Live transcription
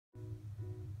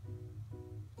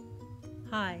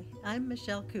Hi, I'm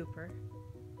Michelle Cooper.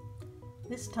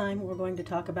 This time we're going to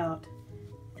talk about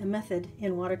a method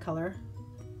in watercolor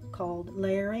called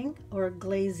layering or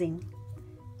glazing.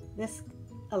 This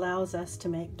allows us to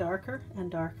make darker and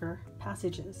darker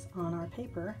passages on our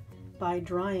paper by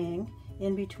drying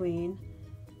in between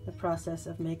the process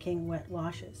of making wet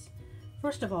washes.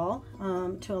 First of all,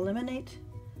 to eliminate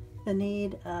the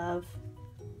need of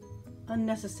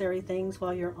unnecessary things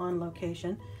while you're on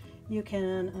location, you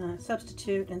can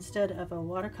substitute, instead of a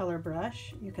watercolor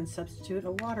brush, you can substitute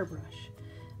a water brush.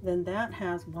 Then that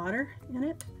has water in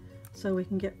it, so we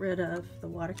can get rid of the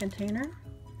water container.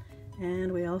 And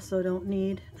we also don't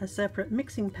need a separate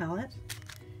mixing palette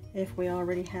if we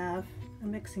already have a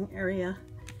mixing area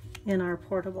in our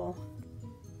portable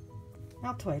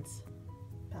Altoids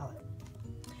palette.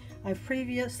 I've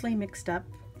previously mixed up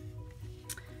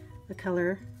the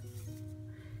color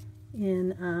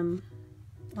in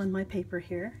on my paper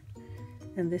here,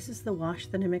 and this is the wash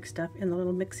that I mixed up in the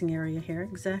little mixing area here,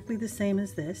 exactly the same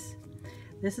as this.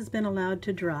 This has been allowed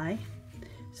to dry,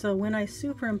 so when I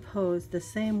superimpose the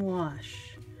same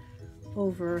wash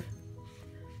over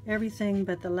everything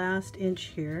but the last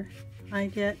inch here, I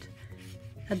get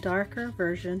a darker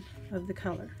version of the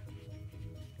color.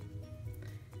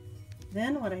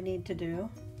 Then what I need to do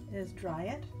is dry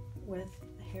it with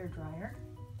a hair dryer,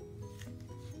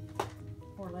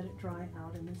 or let it dry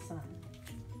out in the sun.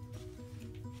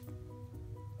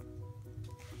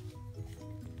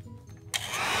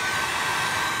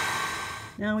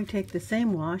 Now we take the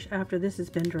same wash after this has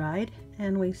been dried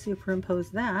and we superimpose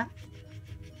that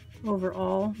over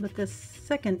all but this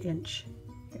second inch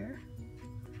here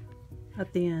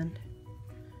at the end.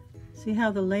 See how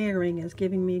the layering is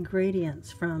giving me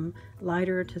gradients from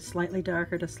lighter to slightly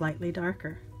darker to slightly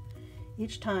darker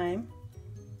each time.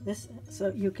 This,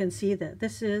 so you can see that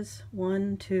this is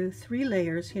 1, 2, 3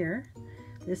 layers here.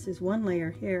 This is 1 layer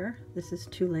here. This is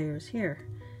 2 layers here.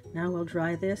 Now we'll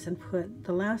dry this and put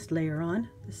the last layer on,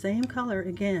 the same color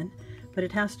again, but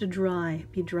it has to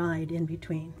be dried in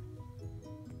between.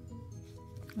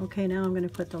 Okay, now I'm going to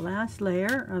put the last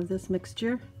layer of this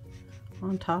mixture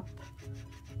on top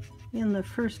in the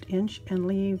first inch and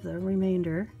leave the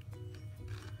remainder,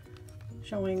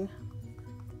 showing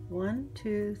 1,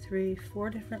 2, 3, 4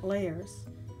 different layers,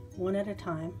 one at a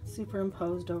time,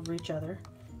 superimposed over each other.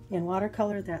 In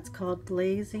watercolor, that's called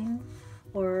glazing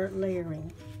or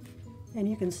layering. And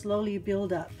you can slowly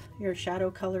build up your shadow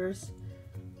colors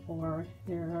or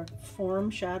your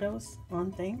form shadows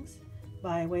on things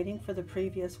by waiting for the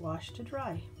previous wash to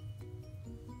dry.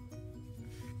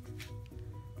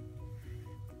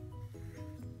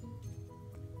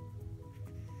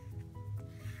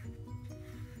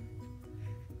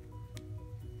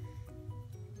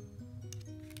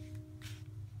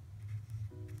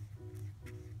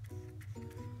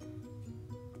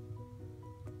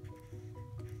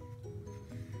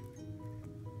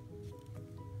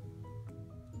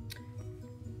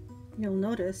 You'll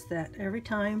notice that every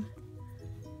time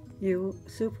you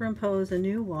superimpose a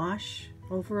new wash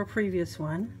over a previous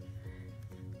one,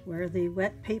 where the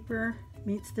wet paper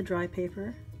meets the dry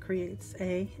paper, creates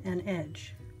an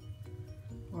edge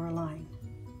or a line.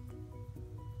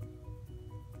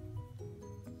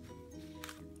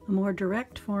 A more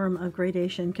direct form of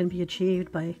gradation can be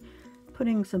achieved by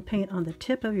putting some paint on the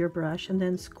tip of your brush and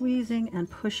then squeezing and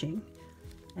pushing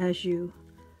as you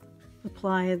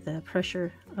apply the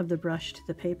pressure of the brush to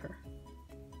the paper.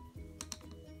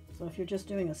 So if you're just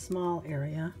doing a small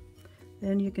area,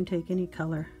 then you can take any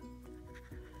color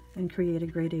and create a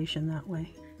gradation that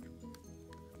way.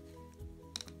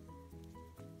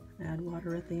 Add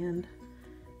water at the end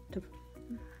to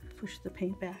push the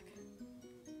paint back.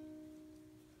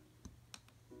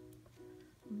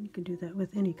 You can do that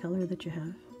with any color that you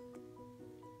have.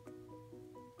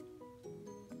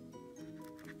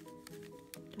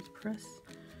 Press,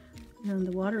 and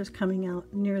the water is coming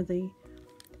out near the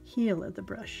heel of the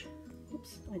brush.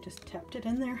 Oops, I just tapped it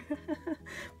in there.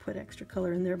 Put extra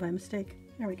color in there by mistake.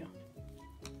 There we go.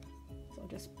 So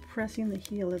just pressing the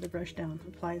heel of the brush down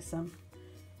applies some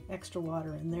extra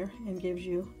water in there and gives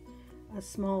you a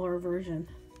smaller version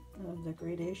of the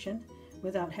gradation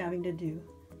without having to do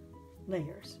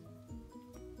layers.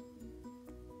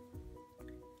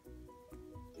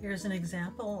 Here's an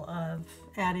example of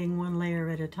adding 1 layer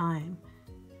at a time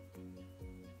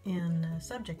in a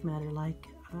subject matter like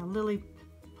a lily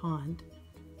pond,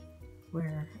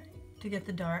 where to get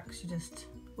the darks you just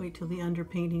wait till the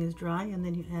underpainting is dry and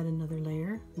then you add another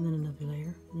layer and then another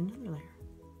layer and another layer.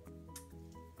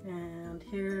 And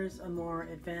here's a more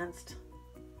advanced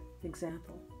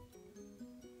example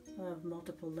of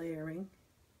multiple layering,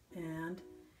 and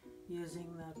you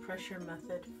using the pressure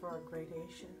method for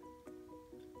gradation.